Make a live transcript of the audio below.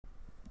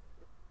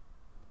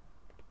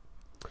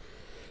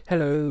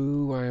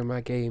Hello, I am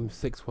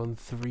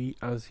iGame613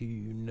 as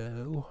you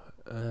know,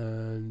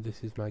 and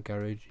this is my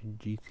garage in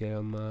GTA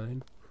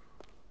Online.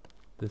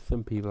 There's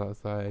some people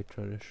outside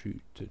trying to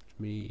shoot at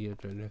me. I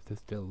don't know if they're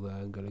still there.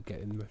 I'm gonna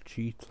get in my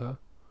cheetah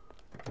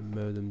and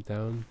mow them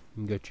down.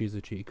 I'm gonna choose a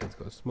cheetah. It's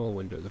got a small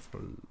window at the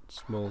front,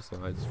 small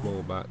side,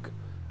 small back,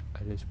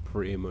 and it's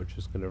pretty much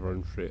just gonna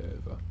run straight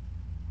over.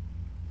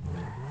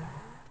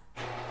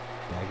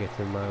 Yeah, get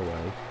in my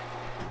way.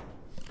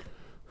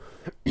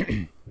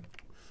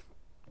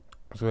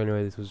 So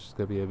anyway, this was just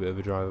going to be a bit of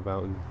a drive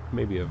about and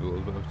maybe have a little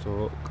bit of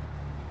talk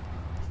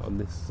on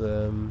this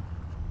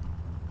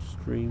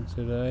stream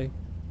today.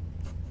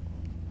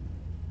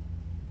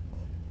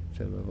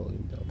 Turn my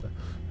volume down there.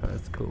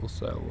 That's cool.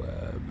 So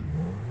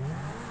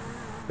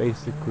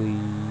basically,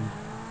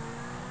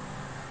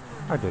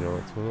 I don't know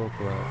what to talk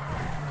about.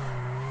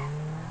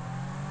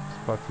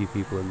 There's quite a few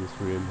people in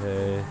this room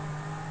here.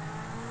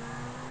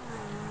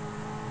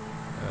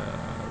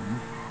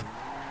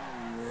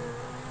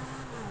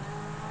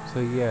 So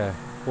yeah,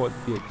 what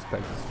do you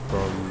expect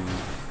from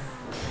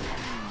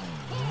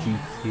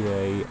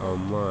GTA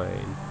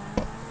Online?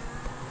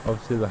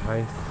 Obviously the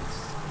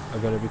heists are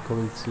going to be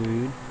coming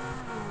soon.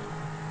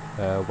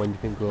 When do you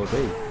think they'll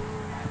be?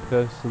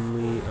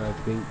 Personally, I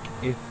think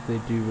if they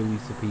do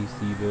release a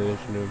PC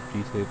version of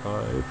GTA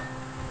 5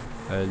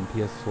 and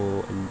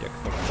PS4 and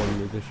Xbox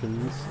One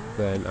editions,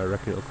 then I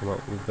reckon it'll come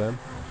out with them,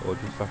 or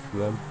just after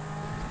them.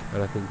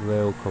 And I think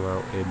they'll come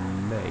out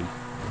in May,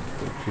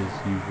 which is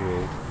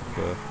usual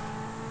for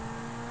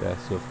their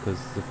stuff,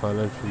 because the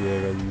financial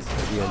year ends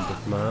at the end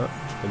of March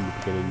and the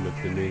beginning of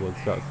the new one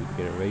starts at the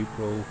beginning of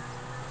April,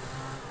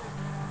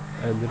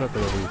 and they're not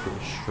going to release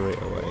it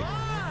straight away.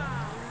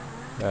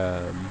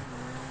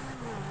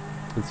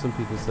 And some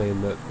people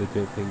saying that they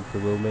don't think they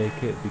will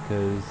make it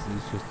because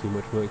it's just too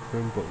much work for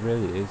them, but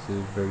really it's a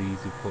very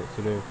easy port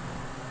to do.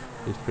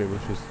 It's pretty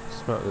much just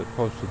smart,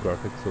 polish the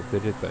graphics up. They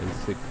did that in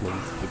 6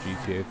 months for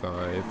GTA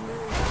 5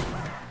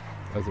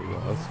 as it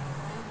was,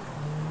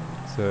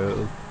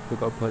 so they've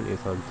got plenty of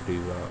time to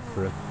do that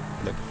for a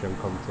next gen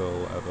console or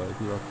whatever. It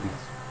doesn't have to be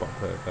spot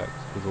perfect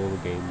because all the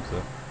games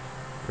are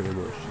pretty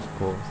much just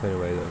ports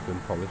anyway that have been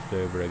polished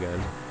over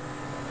again.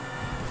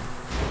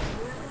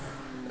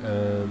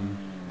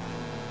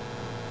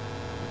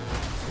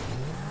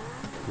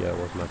 Yeah, it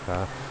was my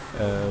car.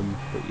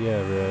 But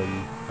yeah,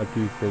 I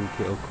do think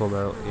it'll come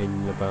out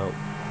in about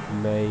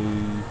May,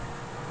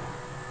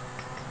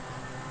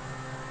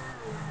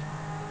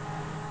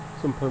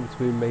 some point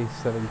between May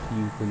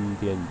 17th and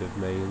the end of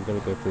May. I'm going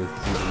to go for the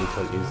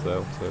 20s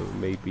though, so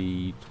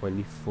maybe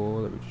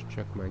 24. Let me just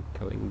check my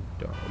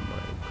calendar on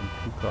my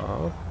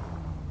computer.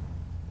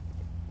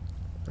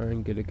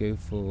 I'm going to go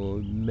for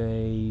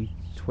May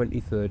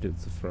 23rd,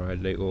 it's a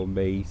Friday, or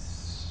May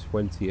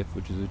 20th,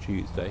 which is a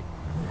Tuesday.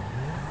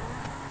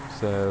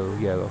 So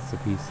yeah, that's the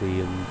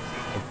PC and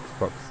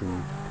Xbox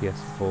and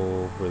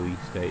PS4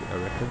 release date, I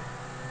reckon.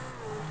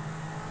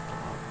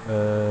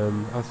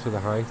 As for the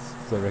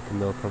heists, I reckon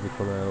they'll probably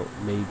come out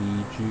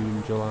maybe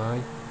June,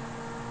 July.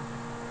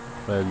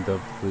 And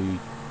obviously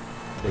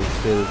they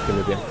say there's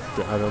going to be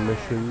extra add-on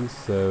missions,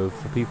 so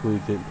for people who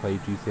didn't play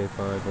GTA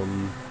 5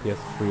 on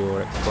PS3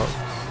 or Xbox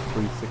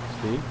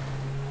 360,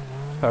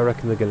 I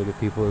reckon they're going to give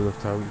people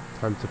enough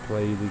time to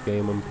play the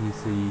game on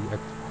PC,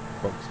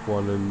 Xbox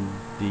One and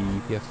the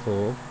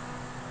PS4.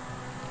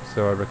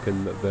 So I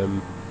reckon that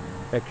them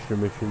extra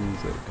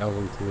missions that add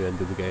on to the end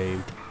of the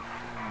game,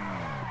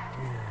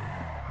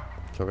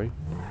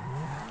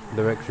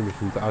 the extra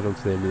missions that add on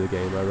to the end of the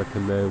game, I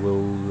reckon they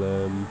will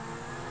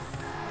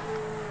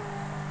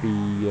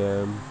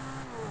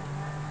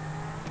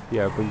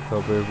yeah,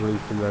 they'll be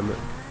releasing them at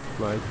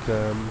like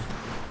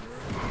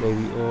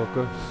maybe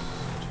August,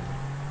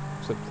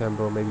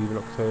 September, or maybe even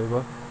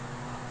October.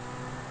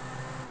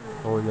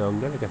 Oh no, I'm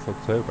gonna guess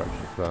October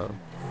actually for that,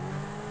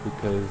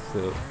 because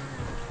it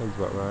sounds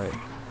about right.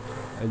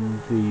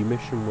 And the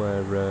mission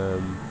where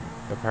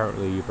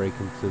apparently you break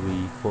into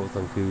the Fort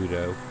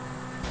Zancudo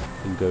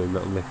and go in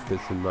that lift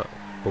that's in that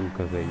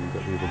bunker thing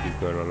that people keep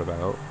going on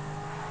about,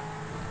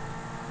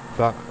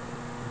 that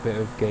bit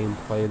of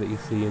gameplay that you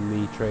see in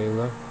the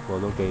trailer, well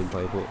not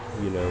gameplay but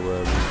you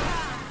know,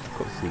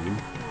 cutscene,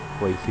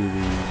 where you see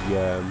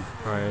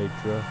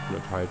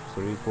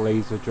the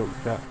laser jump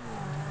jet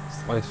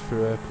slice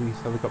through a police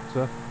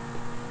helicopter.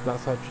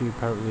 That's actually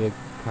apparently a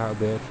part of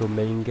the actual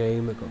main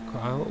game that got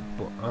cut out,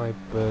 but I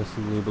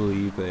personally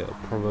believe that it'll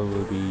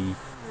probably be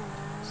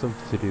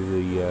something to do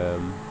with the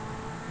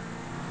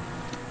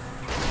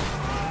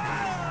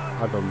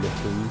add-on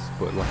missions,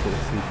 but like a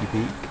sneaky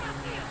peek.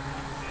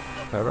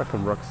 I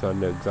reckon Rockstar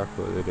know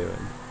exactly what they're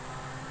doing.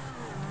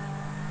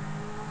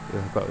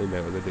 They probably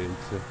know what they're doing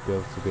to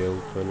be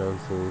able to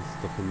announce all this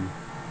stuff and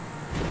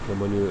get the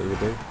money that they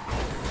do.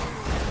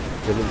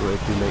 They didn't really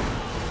make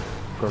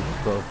Grand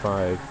Theft Auto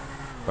 5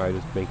 by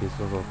just making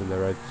stuff up in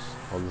their heads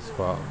on the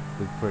spot.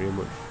 They pretty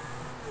much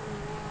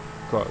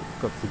got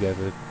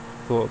together,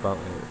 thought about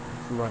it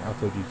right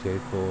after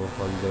GTA 4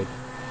 landed.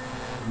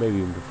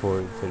 Maybe even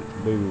before they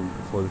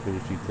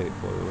finished GTA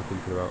 4, they were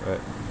thinking about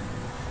it.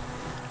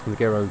 we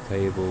get around the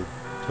table,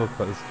 talk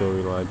about the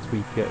storyline,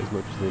 tweak it as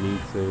much as they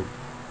need to,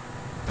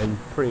 and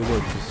pretty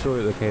much the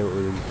story that they came up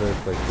with in the first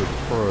place was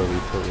probably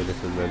totally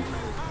different than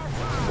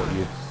what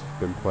you've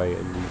been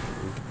playing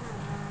recently.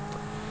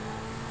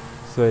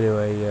 So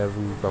anyway, yeah, we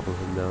can grab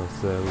him now.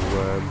 So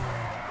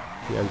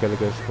yeah, I'm gonna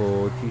go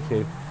for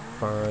GTA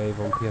 5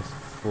 on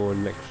PS4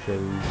 next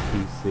gen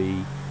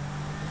PC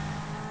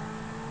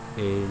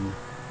in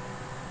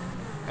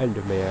end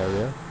of May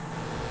area,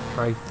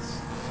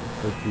 heights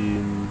for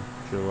June,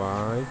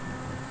 July,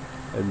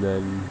 and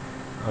then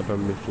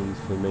add-on missions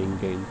for main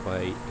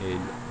gameplay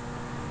in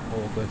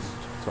August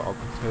to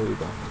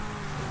October.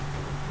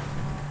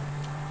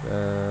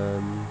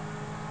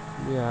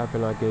 Yeah, I've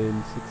been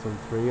lagging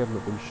 6-on-3, I've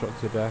not been shot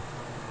to death,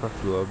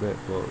 crashed a little bit,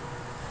 but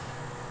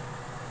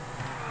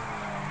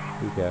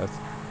who cares.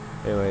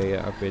 Anyway,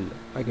 I've been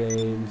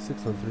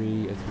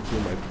iGame613 as you can see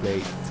on my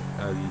plate,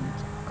 and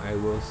I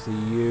will see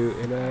you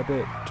in a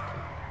bit.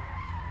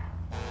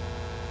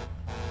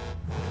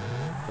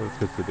 Let's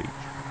go to the beach.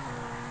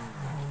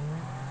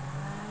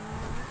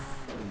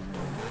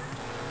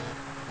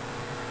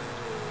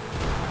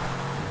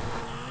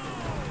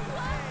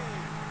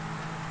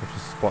 Let's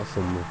just spot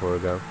someone before I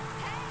go.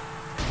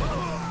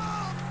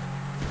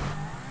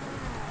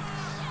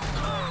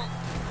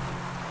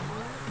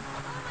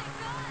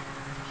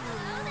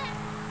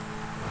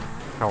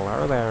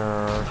 Hello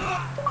there.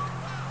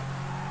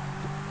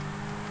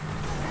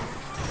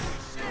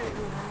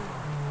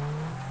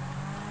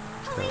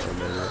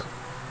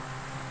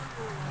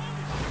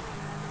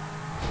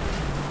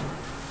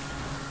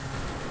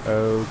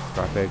 Oh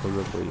crap, there comes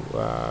the bleed.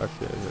 Wow,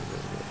 shit.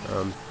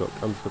 I'm stuck.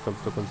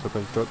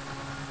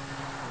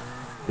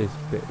 This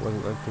bit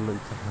wasn't actually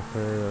meant to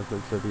happen. I was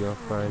meant to be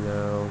off by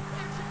now.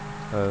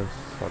 Oh,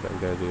 sorry, I'm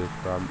gonna do this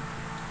ramp.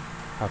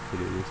 Have to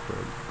do this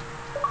ramp.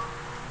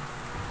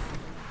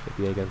 It'd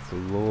be against the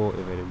law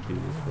if I didn't do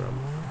this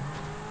ramp.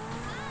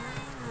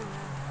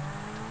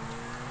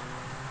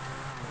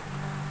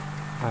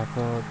 I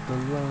thought the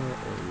law.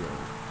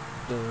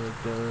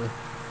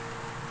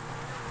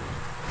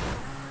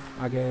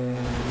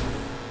 Again.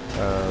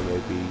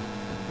 Maybe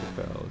it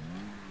failed.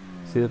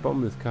 See, the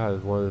bottom of this car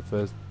is one of the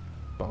first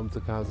bottoms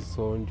of cars I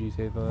saw in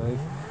GTA 5.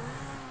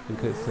 And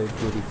because it's so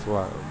bloody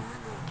flat,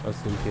 I was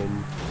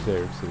thinking,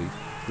 seriously,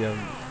 you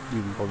haven't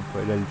even bothered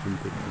putting engine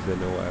pictures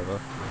in or whatever.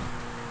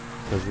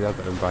 Because they had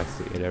that in Vice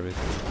City and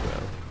everything, so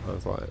I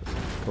was like,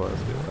 come on,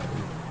 let's do that.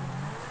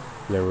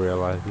 And then I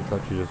realised it's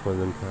actually just one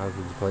of them cars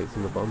with the plates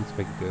on the bottom to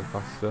make it go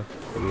faster,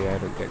 but yeah, I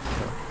don't get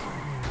cracked.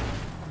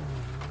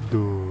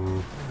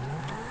 Duh.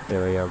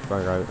 Anyway, yeah, I've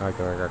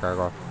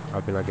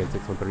been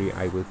iGame613.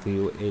 I will see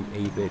you in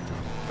a bit.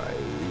 Bye.